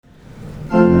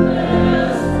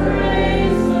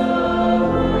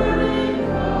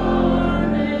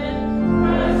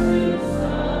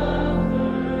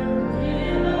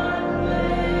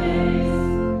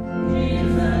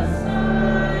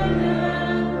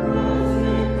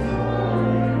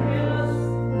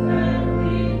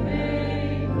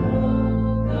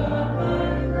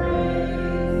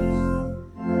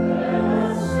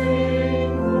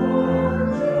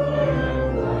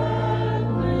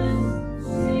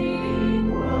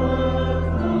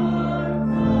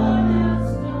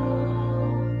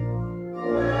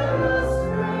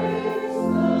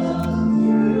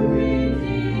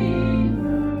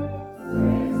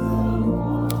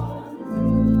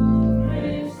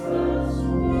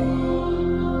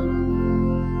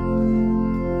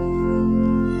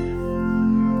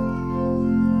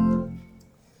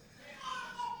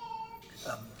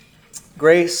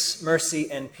Grace,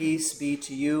 mercy, and peace be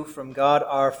to you from God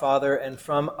our Father and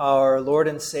from our Lord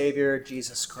and Savior,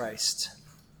 Jesus Christ.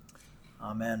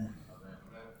 Amen.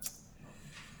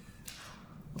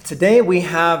 Today we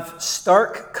have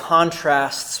stark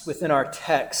contrasts within our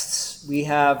texts. We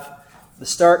have the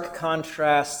stark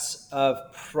contrasts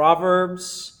of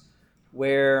Proverbs,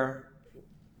 where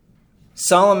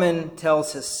Solomon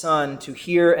tells his son to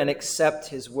hear and accept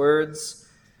his words,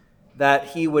 that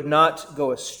he would not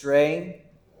go astray,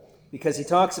 because he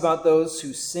talks about those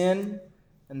who sin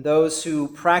and those who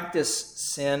practice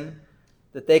sin,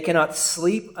 that they cannot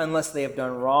sleep unless they have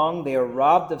done wrong. They are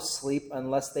robbed of sleep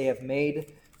unless they have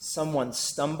made someone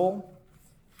stumble,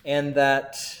 and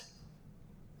that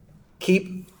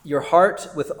keep your heart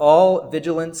with all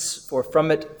vigilance, for from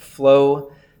it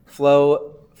flow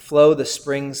the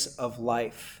springs of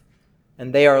life.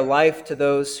 And they are life to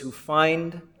those who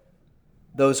find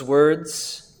those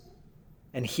words,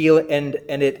 and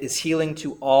it is healing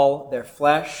to all their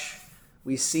flesh.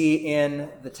 We see in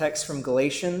the text from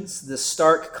Galatians the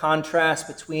stark contrast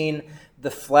between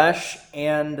the flesh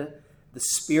and the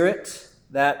spirit.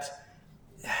 That,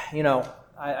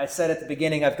 I said at the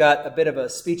beginning, I've got a bit of a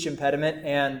speech impediment,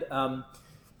 and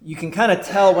you can kind of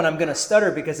tell when I'm going to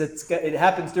stutter because it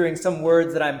happens during some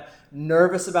words that I'm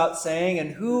nervous about saying.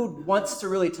 And who wants to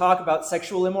really talk about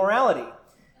sexual immorality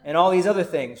and all these other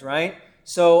things, right?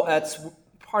 So that's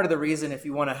part of the reason, if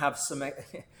you want to have some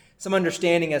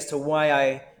understanding as to why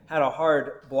I had a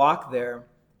hard block there.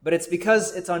 But it's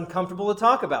because it's uncomfortable to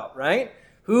talk about, right?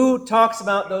 Who talks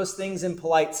about those things in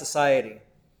polite society?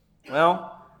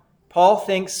 Well, Paul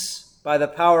thinks by the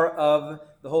power of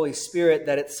the Holy Spirit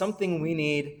that it's something we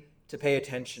need to pay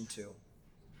attention to.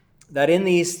 That in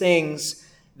these things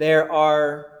there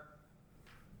are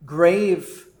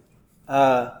grave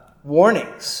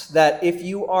warnings, that if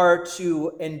you are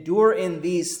to endure in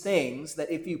these things, that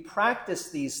if you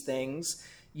practice these things,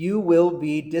 you will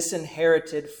be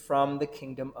disinherited from the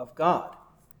kingdom of God.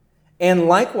 And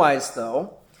likewise,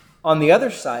 though, on the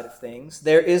other side of things,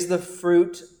 there is the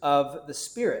fruit of the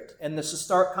Spirit. And there's a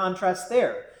stark contrast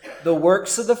there. The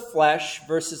works of the flesh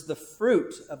versus the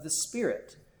fruit of the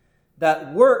Spirit.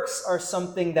 That works are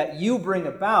something that you bring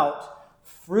about.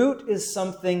 Fruit is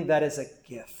something that is a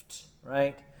gift,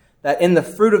 right? That in the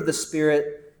fruit of the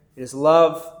Spirit is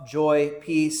love, joy,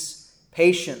 peace,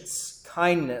 patience,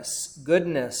 kindness,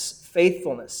 goodness,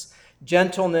 faithfulness,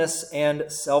 gentleness,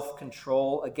 and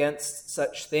self-control. Against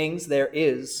such things there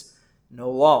is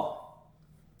no law.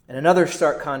 And another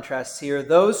stark contrast here,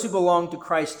 those who belong to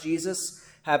Christ Jesus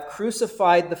have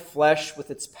crucified the flesh with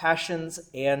its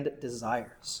passions and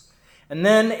desires. And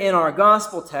then in our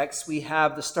gospel text, we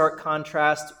have the stark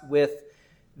contrast with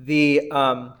the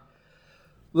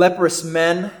leprous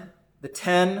men, the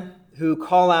 10, who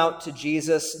call out to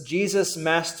Jesus, "Jesus,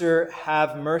 Master,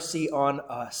 have mercy on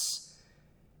us."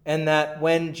 And that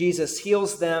when Jesus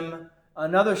heals them,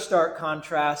 another stark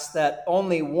contrast, that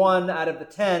only 1 out of the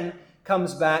 10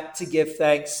 comes back to give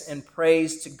thanks and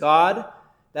praise to God,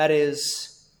 that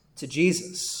is, to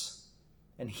Jesus.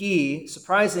 And he,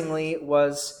 surprisingly,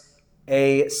 was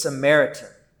a Samaritan.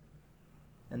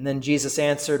 And then Jesus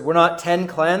answered, "Were not 10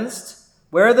 cleansed?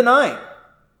 Where are the 9?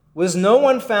 Was no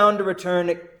one found to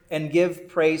return and give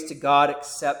praise to God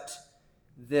except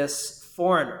this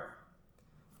foreigner?"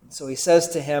 And so he says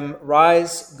to him,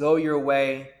 "Rise, go your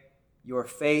way. Your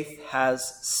faith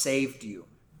has saved you."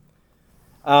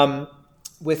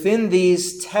 Within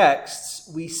these texts,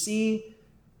 we see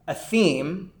a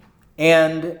theme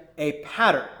and a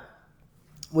pattern.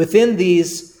 Within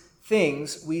these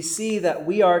things, we see that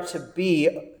we are to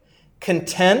be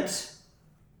content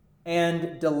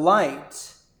and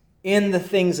delight in the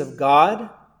things of God,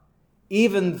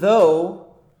 even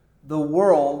though the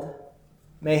world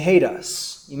may hate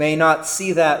us. You may not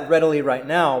see that readily right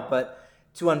now, but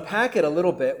to unpack it a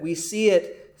little bit, we see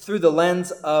it through the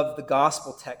lens of the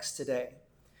gospel text today.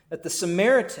 That the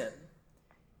Samaritan,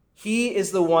 he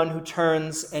is the one who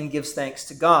turns and gives thanks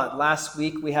to God. Last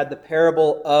week we had the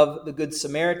parable of the Good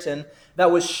Samaritan that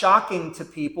was shocking to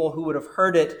people who would have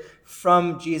heard it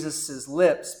from Jesus'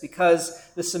 lips, because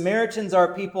the Samaritans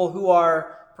are people who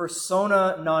are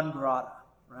persona non grata,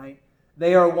 right?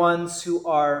 They are ones who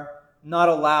are not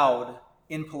allowed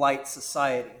in polite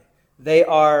society. They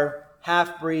are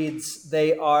half-breeds,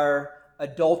 they are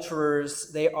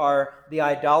adulterers, they are the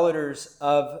idolaters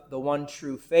of the one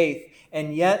true faith,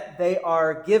 and yet they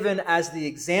are given as the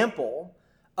example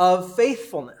of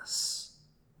faithfulness.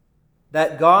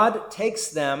 That God takes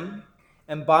them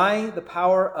and by the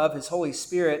power of His Holy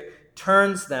Spirit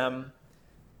turns them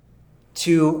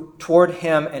toward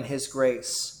Him and His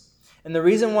grace. And the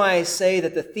reason why I say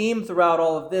that the theme throughout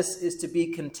all of this is to be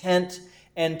content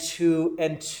and to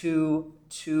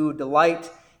delight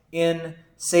in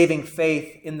saving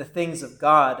faith in the things of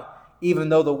God, even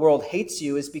though the world hates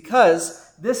you, is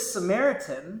because this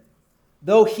Samaritan,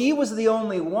 though he was the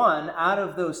only one out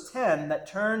of those 10 that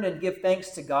turned and give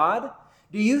thanks to God,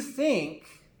 do you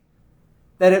think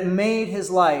that it made his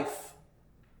life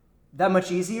that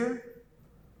much easier?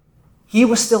 He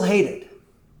was still hated.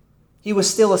 He was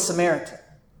still a Samaritan.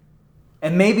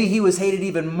 And maybe he was hated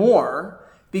even more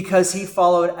because he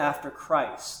followed after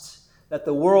Christ. That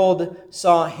the world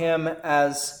saw him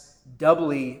as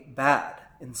doubly bad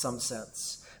in some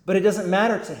sense. But it doesn't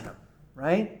matter to him,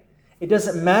 right? It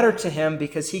doesn't matter to him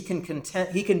because he can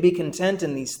be content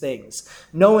in these things,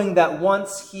 knowing that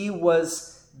once he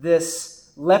was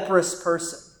this leprous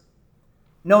person,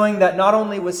 knowing that not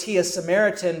only was he a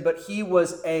Samaritan, but he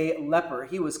was a leper.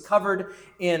 He was covered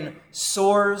in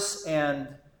sores and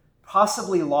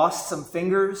possibly lost some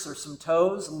fingers or some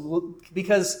toes,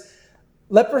 because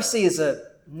leprosy is a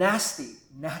nasty,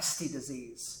 nasty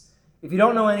disease. If you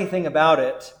don't know anything about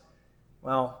it,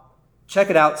 well, check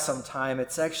it out sometime.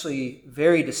 It's actually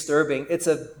very disturbing. It's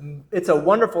a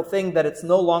wonderful thing that it's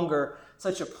no longer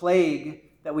such a plague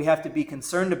that we have to be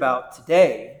concerned about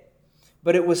today.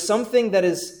 But it was something that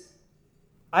is,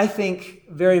 I think,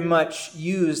 very much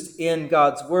used in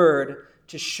God's Word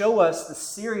to show us the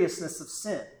seriousness of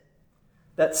sin.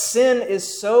 That sin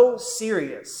is so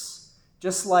serious,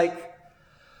 just like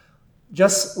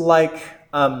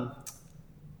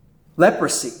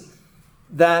leprosy,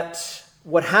 that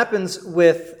what happens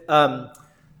with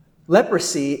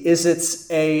leprosy is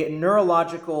it's a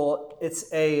neurological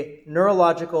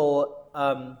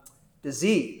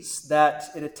disease, that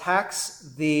it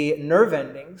attacks the nerve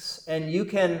endings, and you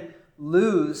can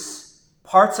lose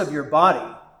parts of your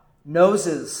body.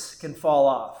 Noses can fall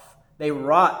off. They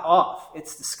rot off.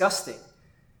 It's disgusting.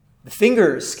 The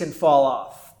fingers can fall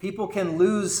off. People can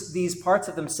lose these parts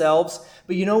of themselves,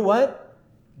 but you know what?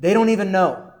 They don't even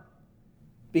know,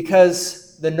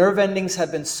 because the nerve endings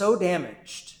have been so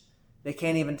damaged, they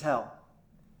can't even tell.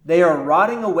 They are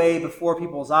rotting away before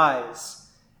people's eyes,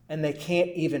 and they can't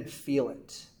even feel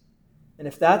it. And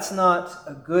if that's not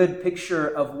a good picture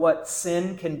of what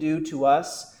sin can do to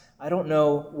us, I don't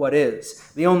know what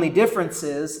is. The only difference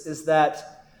is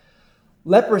that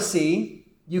leprosy,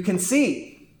 you can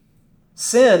see.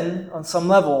 Sin, on some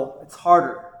level, it's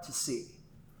harder to see.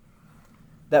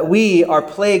 That we are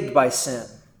plagued by sin.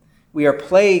 We are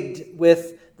plagued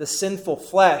with the sinful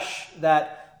flesh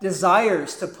that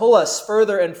desires to pull us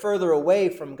further and further away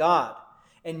from God.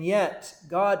 And yet,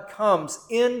 God comes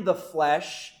in the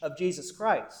flesh of Jesus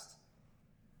Christ.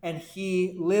 And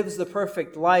He lives the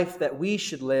perfect life that we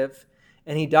should live.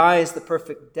 And He dies the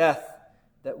perfect death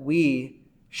that we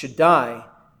should die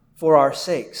for our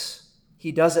sakes.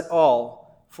 He does it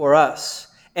all for us.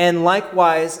 And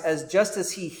likewise, just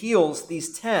as He heals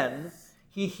these 10,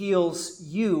 He heals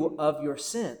you of your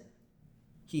sin.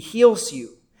 He heals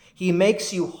you. He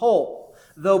makes you whole.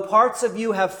 Though parts of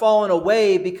you have fallen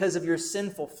away because of your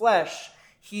sinful flesh,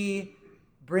 He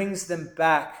brings them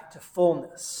back to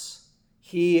fullness.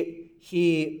 He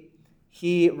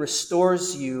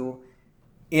restores you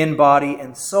in body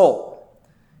and soul.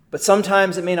 But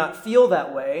sometimes it may not feel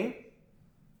that way,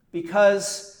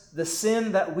 because the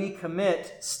sin that we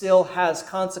commit still has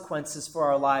consequences for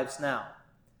our lives now.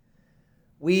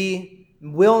 We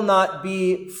will not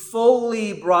be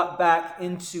fully brought back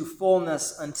into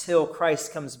fullness until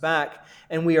Christ comes back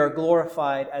and we are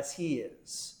glorified as He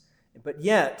is. But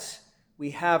yet,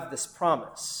 we have this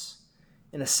promise.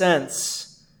 In a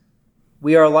sense,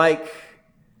 we are like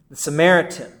the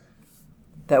Samaritan,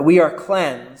 that we are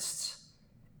cleansed,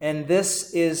 and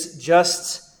this is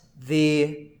just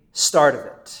the start of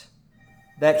it.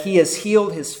 That He has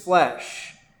healed His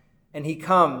flesh, and he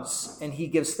comes and he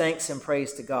gives thanks and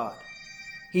praise to God.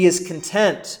 He is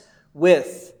content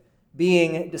with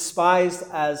being despised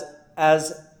as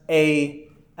a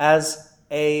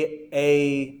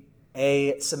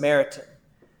Samaritan.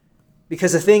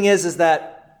 Because the thing is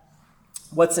that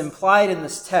what's implied in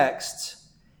this text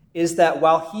is that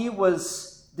while he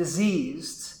was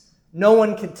diseased, no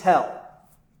one could tell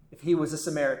if he was a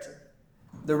Samaritan.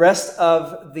 The rest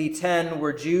of the 10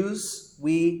 were Jews.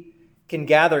 We can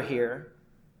gather here.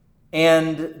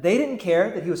 And they didn't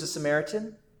care that he was a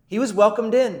Samaritan. He was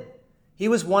welcomed in. He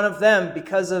was one of them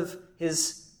because of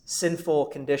his sinful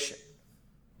condition.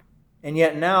 And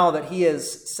yet now that he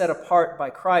is set apart by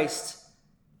Christ,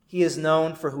 he is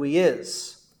known for who he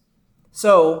is.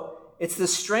 So it's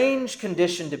this strange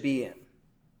condition to be in.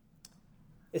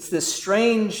 It's this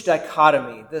strange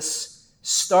dichotomy, this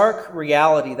stark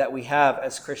reality that we have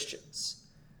as Christians,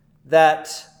 that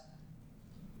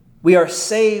we are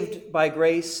saved by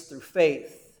grace through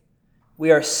faith.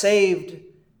 We are saved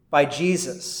by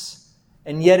Jesus,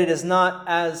 and yet it is not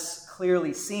as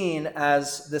clearly seen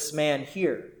as this man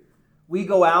here. We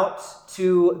go out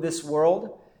to this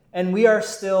world, and we are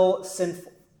still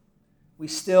sinful. We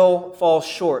still fall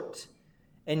short.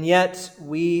 And yet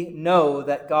we know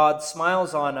that God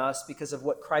smiles on us because of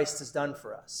what Christ has done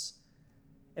for us.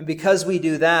 And because we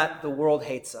do that, the world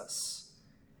hates us.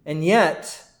 And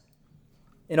yet,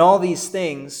 in all these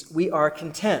things, we are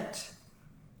content.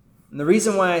 And the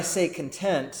reason why I say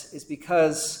content is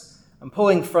because I'm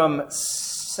pulling from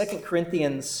 2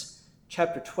 Corinthians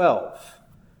chapter 12.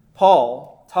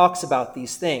 Paul talks about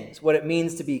these things, what it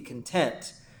means to be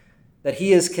content. That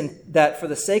he is that for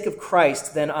the sake of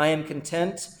Christ, then I am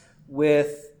content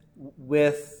with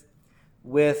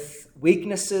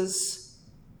weaknesses,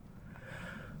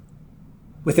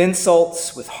 with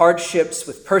insults, with hardships,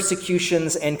 with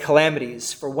persecutions and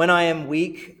calamities. For when I am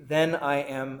weak, then I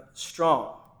am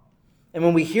strong. And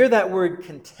when we hear that word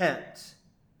content,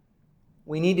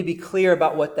 we need to be clear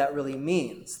about what that really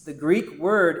means. The Greek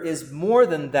word is more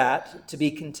than that, to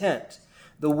be content.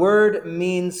 The word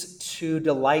means to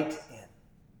delight in,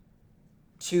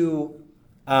 to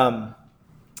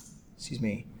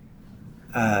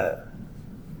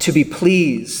be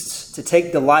pleased, to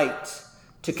take delight,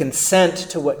 to consent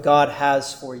to what God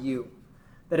has for you.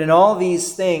 That in all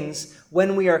these things,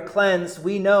 when we are cleansed,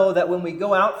 we know that when we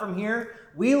go out from here,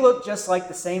 we look just like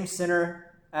the same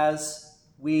sinner as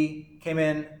we came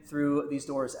in through these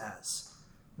doors as.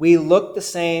 We look the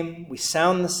same, we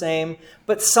sound the same,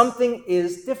 but something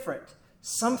is different.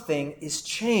 Something is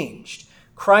changed.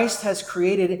 Christ has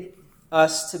created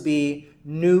us to be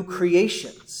new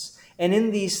creations. And in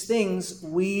these things,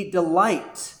 we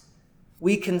delight.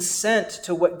 We consent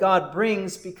to what God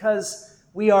brings because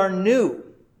we are new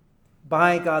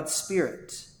by God's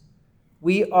Spirit.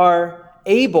 We are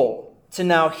able to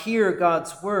now hear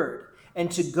God's word and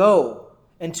to go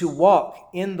and to walk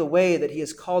in the way that he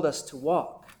has called us to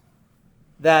walk.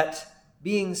 That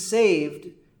being saved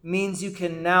means you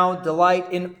can now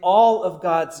delight in all of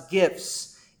God's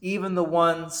gifts, even the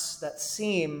ones that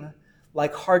seem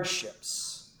like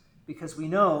hardships, because we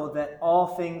know that all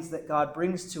things that God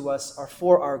brings to us are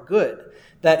for our good,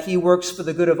 that he works for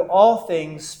the good of all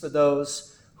things for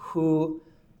those who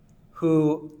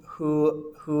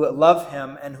love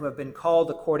him and who have been called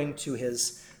according to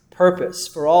his purpose,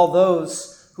 for all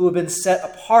those who have been set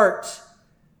apart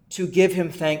to give him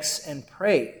thanks and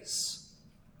praise.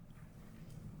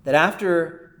 That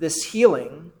after this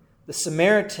healing, the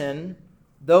Samaritan,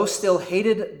 though still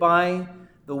hated by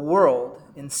the world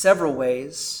in several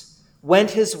ways,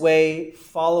 went his way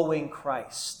following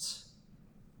Christ.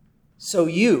 So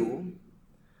you,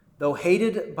 though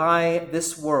hated by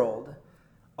this world,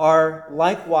 are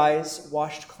likewise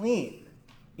washed clean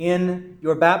in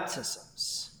your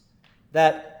baptisms.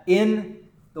 That in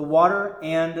the water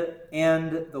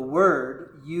and the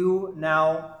word, you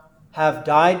now have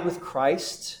died with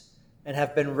Christ and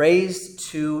have been raised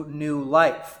to new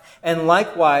life. And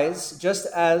likewise, just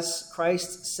as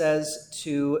Christ says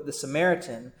to the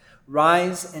Samaritan,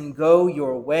 rise and go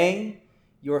your way,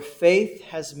 your faith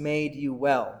has made you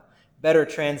well. Better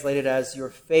translated as your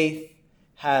faith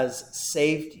has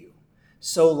saved you.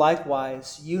 So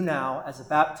likewise, you now, as a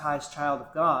baptized child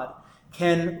of God,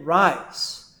 can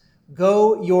rise,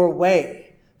 go your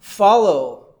way,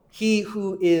 follow he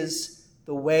who is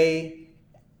the way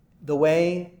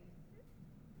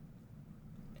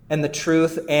and the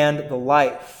truth and the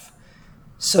life,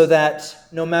 so that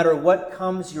no matter what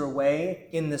comes your way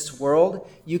in this world,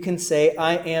 you can say,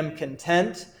 I am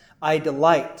content, I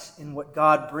delight in what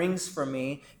God brings for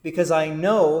me, because I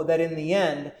know that in the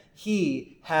end,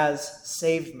 he has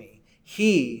saved me.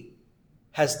 He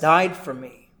has died for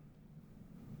me.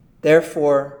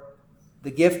 Therefore,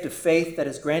 the gift of faith that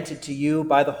is granted to you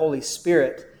by the Holy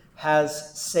Spirit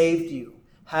has saved you,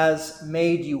 has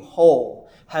made you whole,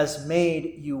 has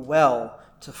made you well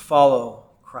to follow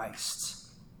Christ.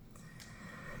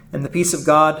 And the peace of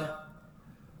God,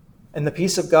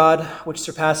 which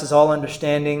surpasses all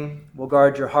understanding, will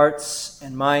guard your hearts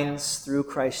and minds through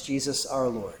Christ Jesus our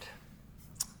Lord.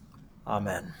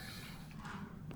 Amen.